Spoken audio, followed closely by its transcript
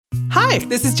Hi,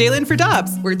 this is Jalen for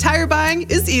Dobbs, where tire buying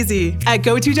is easy. At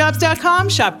GoToDobbs.com,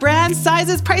 shop brands,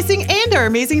 sizes, pricing, and our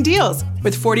amazing deals.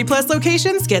 With 40-plus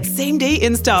locations, get same-day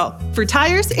install. For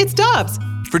tires, it's Dobbs.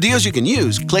 For deals you can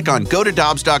use, click on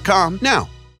GoToDobbs.com now.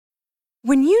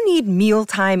 When you need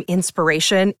mealtime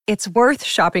inspiration, it's worth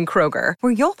shopping Kroger,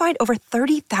 where you'll find over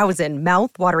 30,000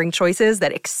 mouth-watering choices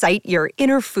that excite your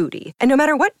inner foodie. And no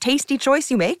matter what tasty choice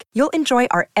you make, you'll enjoy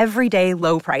our everyday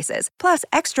low prices, plus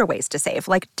extra ways to save,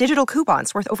 like digital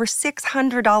coupons worth over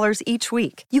 $600 each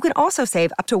week. You can also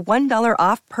save up to $1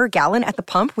 off per gallon at the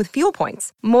pump with fuel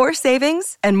points. More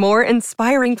savings and more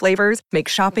inspiring flavors make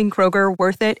shopping Kroger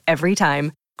worth it every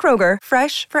time. Kroger,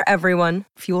 fresh for everyone.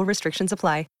 Fuel restrictions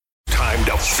apply. Time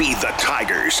to feed the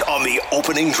Tigers on the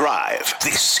opening drive.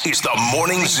 This is the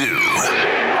Morning Zoo on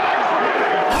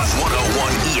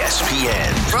 101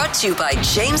 ESPN. Brought to you by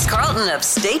James Carlton of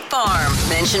State Farm.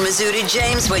 Mention Mizzou to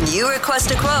James when you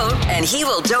request a quote, and he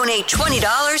will donate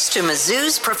 $20 to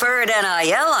Mizzou's preferred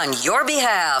NIL on your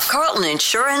behalf.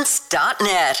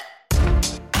 CarltonInsurance.net.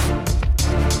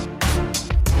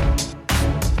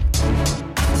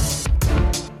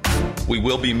 We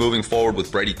will be moving forward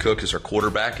with Brady Cook as our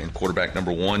quarterback and quarterback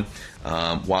number one,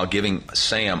 while giving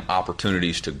Sam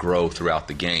opportunities to grow throughout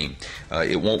the game.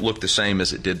 It won't look the same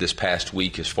as it did this past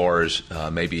week as far as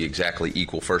maybe exactly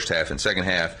equal first half and second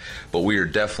half, but we are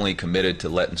definitely committed to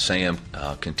letting Sam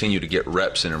continue to get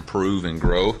reps and improve and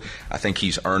grow. I think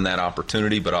he's earned that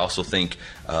opportunity, but I also think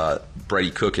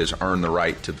Brady Cook has earned the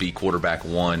right to be quarterback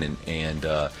one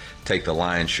and take the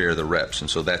lion's share of the reps. And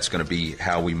so that's going to be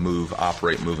how we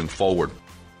operate moving forward.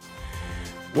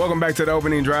 Welcome back to the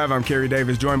opening drive. I'm Kerry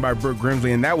Davis, joined by Brooke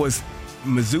Grimsley, and that was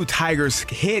Mizzou Tigers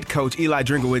head coach Eli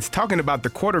Drinkwitz talking about the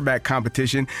quarterback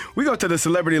competition. We go to the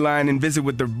celebrity line and visit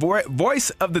with the voice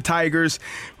of the Tigers,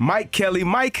 Mike Kelly.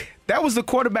 Mike, that was the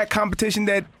quarterback competition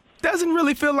that doesn't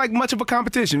really feel like much of a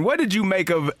competition. What did you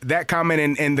make of that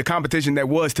comment and the competition that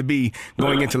was to be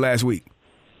going into last week?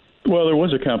 Well, there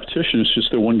was a competition. It's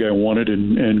just that one guy won it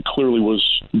and clearly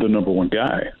was the number one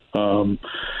guy.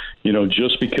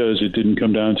 Just because it didn't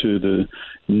come down to the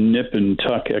nip and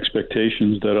tuck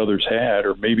expectations that others had,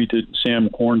 or maybe Sam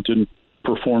Horn didn't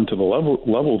perform to the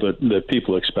level that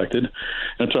people expected. And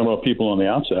I'm talking about people on the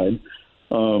outside.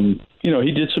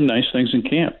 He did some nice things in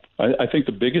camp. I think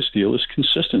the biggest deal is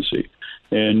consistency.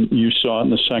 And you saw it in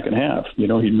the second half.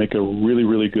 He'd make a really,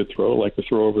 really good throw, like the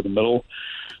throw over the middle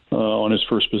on his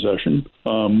first possession.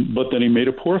 But then he made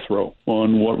a poor throw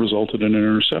on what resulted in an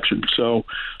interception. So,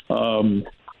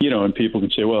 and people can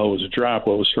say, well, it was a drop.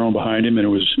 Well, it was thrown behind him, and it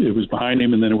was behind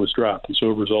him, and then it was dropped. And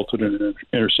so it resulted in an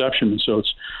interception. And so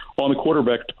it's on the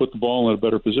quarterback to put the ball in a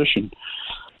better position.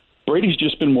 Brady's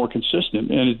just been more consistent,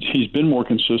 and he's been more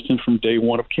consistent from day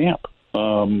one of camp.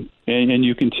 And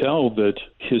you can tell that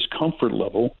his comfort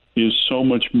level is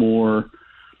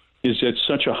at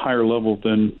such a higher level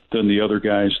than the other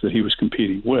guys that he was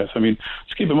competing with. I mean,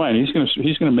 let's keep in mind, he's going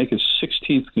to make his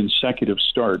 16th consecutive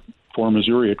start for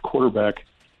Missouri at quarterback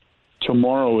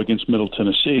tomorrow against Middle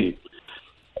Tennessee.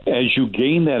 As you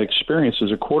gain that experience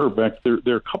as a quarterback, there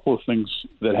are a couple of things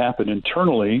that happen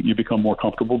internally. You become more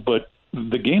comfortable, but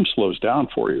the game slows down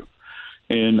for you.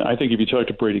 And I think if you talk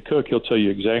to Brady Cook, he'll tell you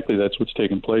exactly that's what's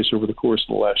taken place over the course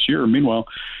of the last year. Meanwhile,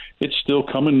 it's still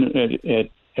coming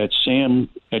at Sam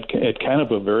at kind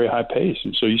of a very high pace.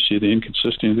 And so you see the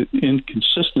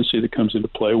inconsistency that comes into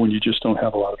play when you just don't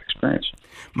have a lot of experience.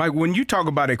 Mike, when you talk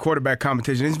about a quarterback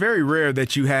competition, it's very rare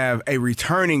that you have a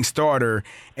returning starter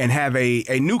and have a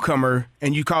newcomer,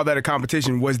 and you call that a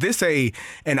competition. Was this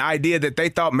an idea that they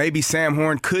thought maybe Sam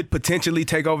Horn could potentially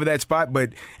take over that spot, but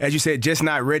as you said, just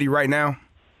not ready right now?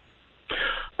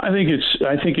 I think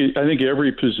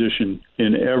every position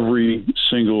in every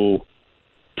single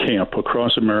camp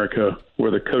across America,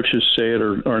 whether coaches say it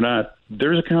or not,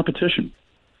 there's a competition.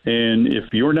 And if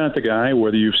you're not the guy,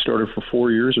 whether you've started for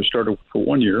 4 years or started for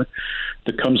 1 year,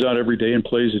 that comes out every day and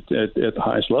plays at the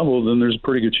highest level, then there's a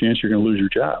pretty good chance you're going to lose your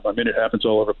job. I mean, it happens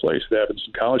all over the place. It happens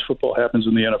in college football, it happens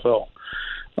in the NFL.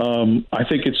 I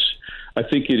think it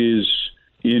is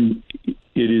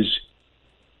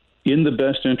in the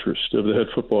best interest of the head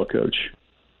football coach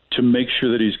to make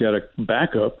sure that he's got a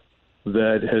backup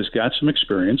that has got some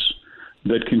experience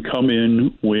that can come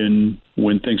in when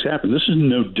things happen. This is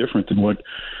no different than what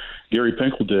Gary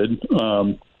Pinkel did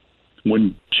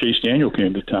when Chase Daniel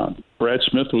came to town. Brad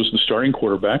Smith was the starting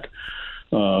quarterback.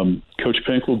 Coach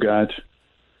Pinkel got,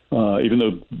 even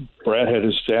though Brad had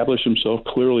established himself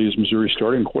clearly as Missouri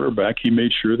starting quarterback, he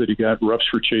made sure that he got reps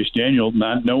for Chase Daniel,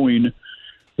 not knowing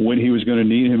when he was going to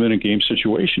need him in a game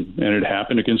situation. And it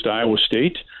happened against Iowa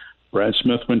State. Brad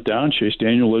Smith went down. Chase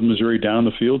Daniel led Missouri down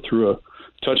the field through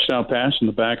touchdown pass in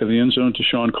the back of the end zone to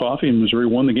Sean Coffey, and Missouri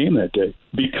won the game that day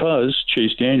because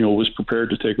Chase Daniel was prepared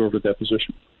to take over that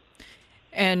position.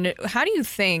 And how do you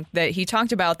think that he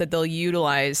talked about that they'll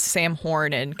utilize Sam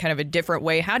Horn in kind of a different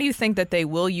way? How do you think that they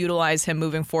will utilize him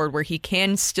moving forward where he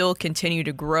can still continue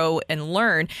to grow and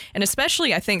learn? And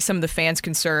especially, I think some of the fans'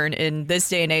 concern in this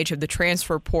day and age of the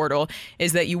transfer portal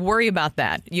is that you worry about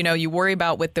that. You know, you worry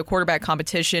about with the quarterback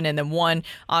competition, and then one,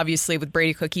 obviously, with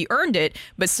Brady Cook, he earned it,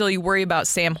 but still you worry about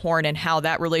Sam Horn and how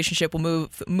that relationship will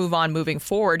move on moving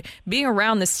forward. Being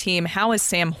around this team, how is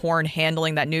Sam Horn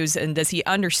handling that news, and does he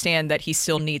understand that he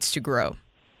still needs to grow?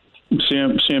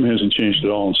 Sam hasn't changed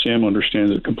at all, and Sam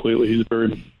understands it completely. He's he's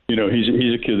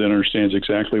a kid that understands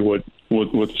exactly what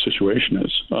the situation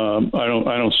is. I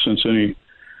don't sense any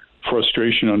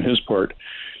frustration on his part.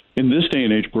 In this day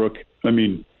and age, Brooke, I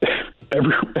mean,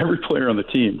 every player on the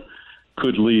team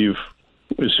could leave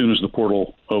as soon as the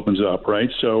portal opens up,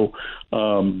 right? So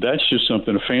that's just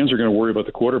something. If fans are going to worry about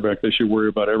the quarterback, they should worry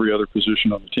about every other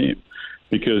position on the team,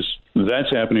 because that's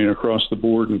happening across the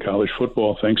board in college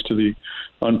football thanks to the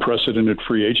unprecedented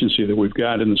free agency that we've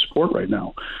got in the sport right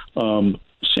now.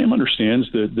 Sam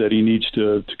understands that he needs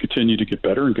to continue to get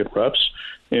better and get reps.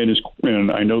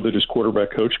 And I know that his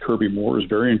quarterback coach, Kirby Moore, is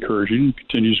very encouraging and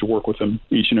continues to work with him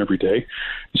each and every day.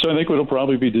 So I think what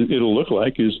it'll look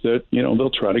like is that, they'll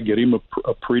try to get him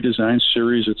a pre-designed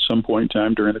series at some point in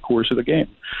time during the course of the game.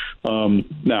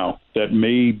 Now, that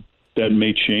may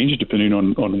change depending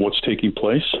on what's taking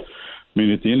place. I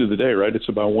mean, at the end of the day, right, it's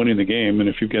about winning the game. And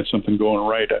if you've got something going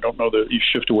right, I don't know that you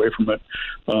shift away from it,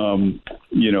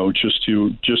 just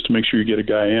to make sure you get a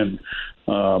guy in.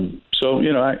 But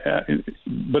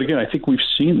again, I think we've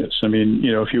seen this. I mean,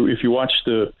 if you watch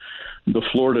the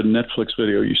Florida Netflix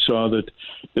video, you saw that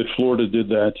Florida did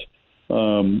that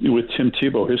with Tim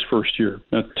Tebow his first year.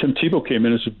 Now, Tim Tebow came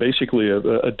in as basically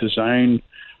a design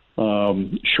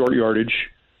short yardage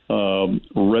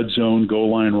red zone goal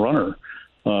line runner.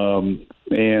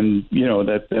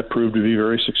 That proved to be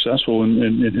very successful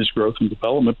in his growth and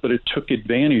development, but it took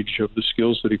advantage of the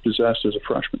skills that he possessed as a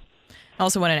freshman. I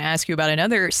also wanted to ask you about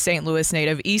another St. Louis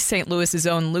native, East St. Louis's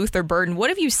own Luther Burden. What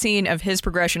have you seen of his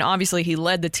progression? Obviously, he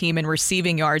led the team in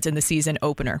receiving yards in the season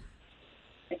opener.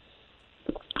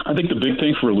 I think the big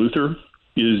thing for Luther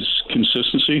is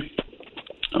consistency.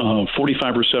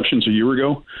 45 receptions a year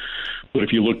ago. But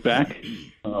if you look back,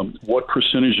 what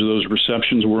percentage of those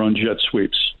receptions were on jet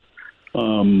sweeps? He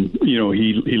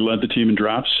led the team in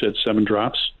drops, had 7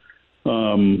 drops.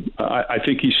 I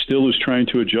think he still is trying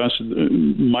to adjust.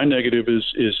 My negative is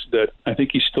that I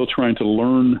think he's still trying to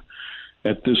learn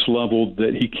at this level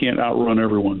that he can't outrun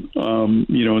everyone.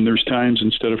 And there's times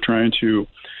instead of trying to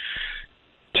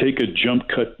take a jump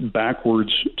cut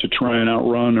backwards to try and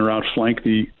outrun or outflank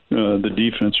the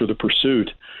defense or the pursuit,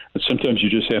 and sometimes you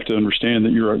just have to understand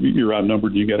that you're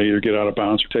outnumbered and you got to either get out of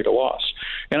bounds or take a loss.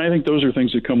 And I think those are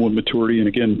things that come with maturity and,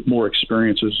 again, more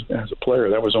experience as a player.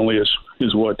 That was only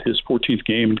his 14th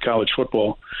game in college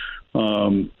football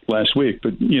last week.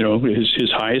 But,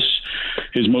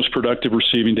 his most productive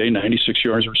receiving day, 96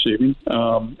 yards receiving.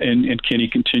 And can he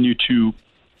continue to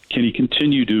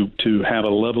have a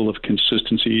level of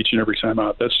consistency each and every time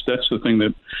out? That's the thing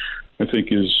that I think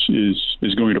is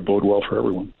going to bode well for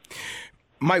everyone.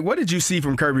 Mike, what did you see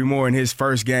from Kirby Moore in his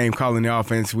first game calling the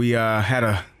offense? We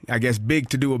had big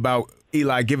to-do about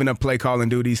Eli giving up play calling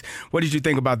duties. What did you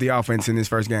think about the offense in his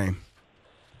first game?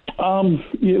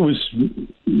 It was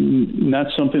not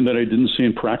something that I didn't see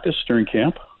in practice during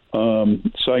camp.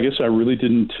 So I guess I really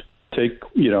didn't take,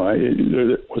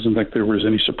 it wasn't like there was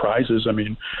any surprises. I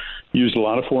mean, used a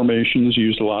lot of formations,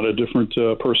 used a lot of different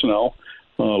personnel.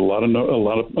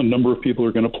 A number of people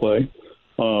are going to play.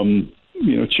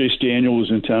 Chase Daniel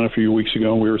was in town a few weeks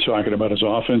ago, and we were talking about his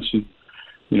offense. And,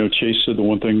 Chase said the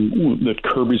one thing that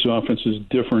Kirby's offense is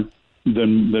different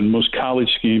than most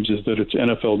college schemes is that it's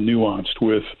NFL nuanced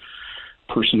with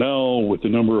personnel, with the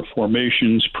number of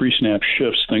formations, pre-snap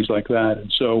shifts, things like that.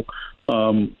 And so,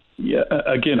 my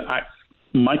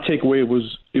takeaway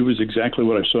was it was exactly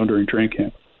what I saw during training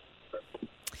camp.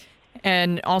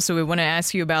 And also, we want to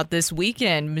ask you about this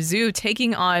weekend. Mizzou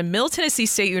taking on Middle Tennessee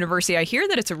State University. I hear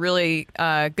that it's a really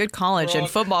good college and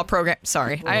football program.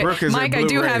 Sorry, Mike, I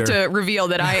do have to reveal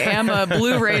that I am a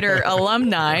Blue Raider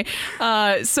alumni.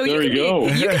 So you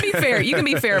can be fair. You can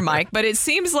be fair, Mike. But it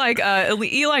seems like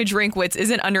Eli Drinkwitz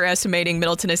isn't underestimating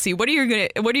Middle Tennessee. What are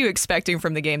you expecting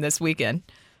from the game this weekend?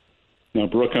 Now,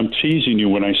 Brooke, I'm teasing you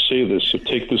when I say this, so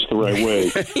take this the right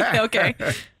way. Okay.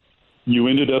 You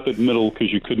ended up at middle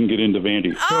because you couldn't get into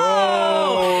Vandy.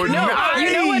 Oh, no. Nice.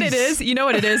 You know what it is? You know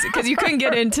what it is? Because you couldn't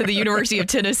get into the University of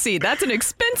Tennessee. That's an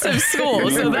expensive school.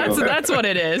 So that's what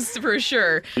it is for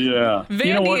sure. Yeah.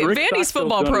 Vandy's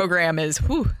football program is,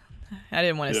 whew, I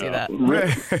didn't want to see that.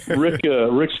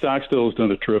 Rick Stockstill has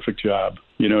done a terrific job.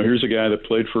 Here's a guy that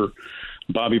played for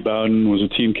Bobby Bowden, was a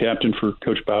team captain for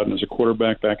Coach Bowden as a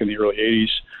quarterback back in the early 80s.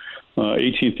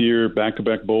 18th year,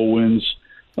 back-to-back bowl wins.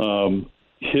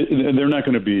 They're not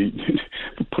going to be,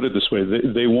 put it this way,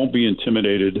 they won't be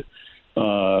intimidated,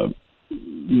 nor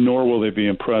will they be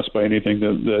impressed by anything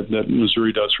that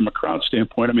Missouri does from a crowd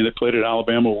standpoint. I mean, they played at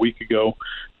Alabama a week ago.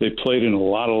 They played in a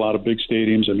lot of big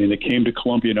stadiums. I mean, they came to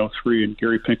Columbia in 2003, and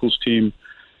Gary Pinkel's team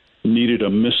needed a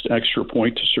missed extra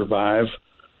point to survive.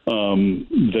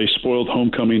 They spoiled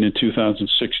homecoming in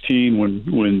 2016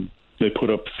 when they put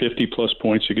up 50-plus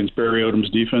points against Barry Odom's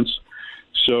defense.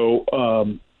 So,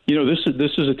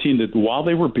 this is a team that while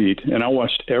they were beat, and I've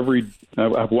watched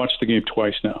the game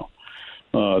twice now,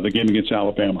 the game against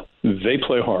Alabama. They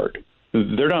play hard.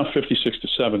 They're down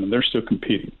 56-7, and they're still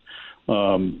competing.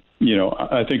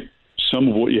 I think some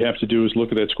of what you have to do is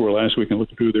look at that score last week and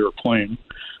look at who they were playing.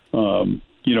 But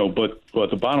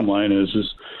the bottom line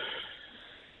is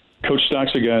Coach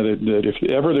Stock's a guy that if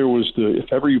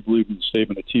ever you believe in the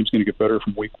statement, a team's going to get better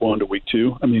from week 1 to week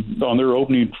 2. I mean, on their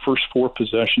opening first 4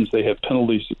 possessions, they had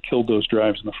penalties that killed those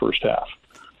drives in the first half.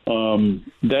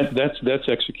 That's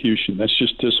execution. That's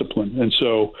just discipline. And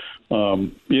so,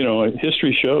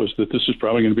 history shows that this is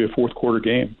probably going to be a fourth quarter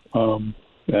game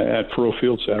at Faurot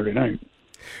Field Saturday night.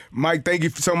 Mike, thank you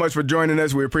so much for joining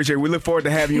us. We appreciate it. We look forward to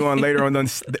having you on later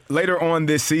on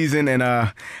this season. And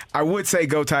I would say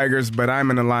go Tigers, but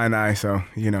I'm an Illini, so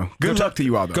good luck to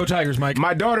you all. Though. Go Tigers, Mike.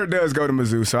 My daughter does go to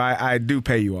Mizzou, so I do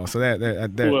pay you all. So at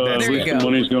least the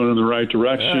money's going in the right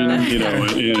direction.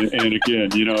 And again,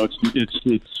 it's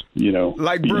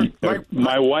like Brooke,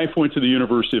 my wife went to the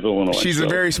University of Illinois. She's a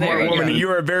very smart woman, and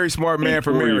you're a very smart man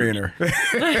for marrying her.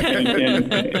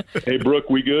 and, hey, Brooke,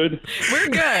 we good? We're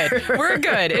good. We're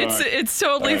good. It's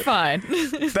totally fine.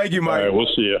 Thank you, Mike. All right, we'll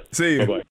see you. See you. Bye-bye.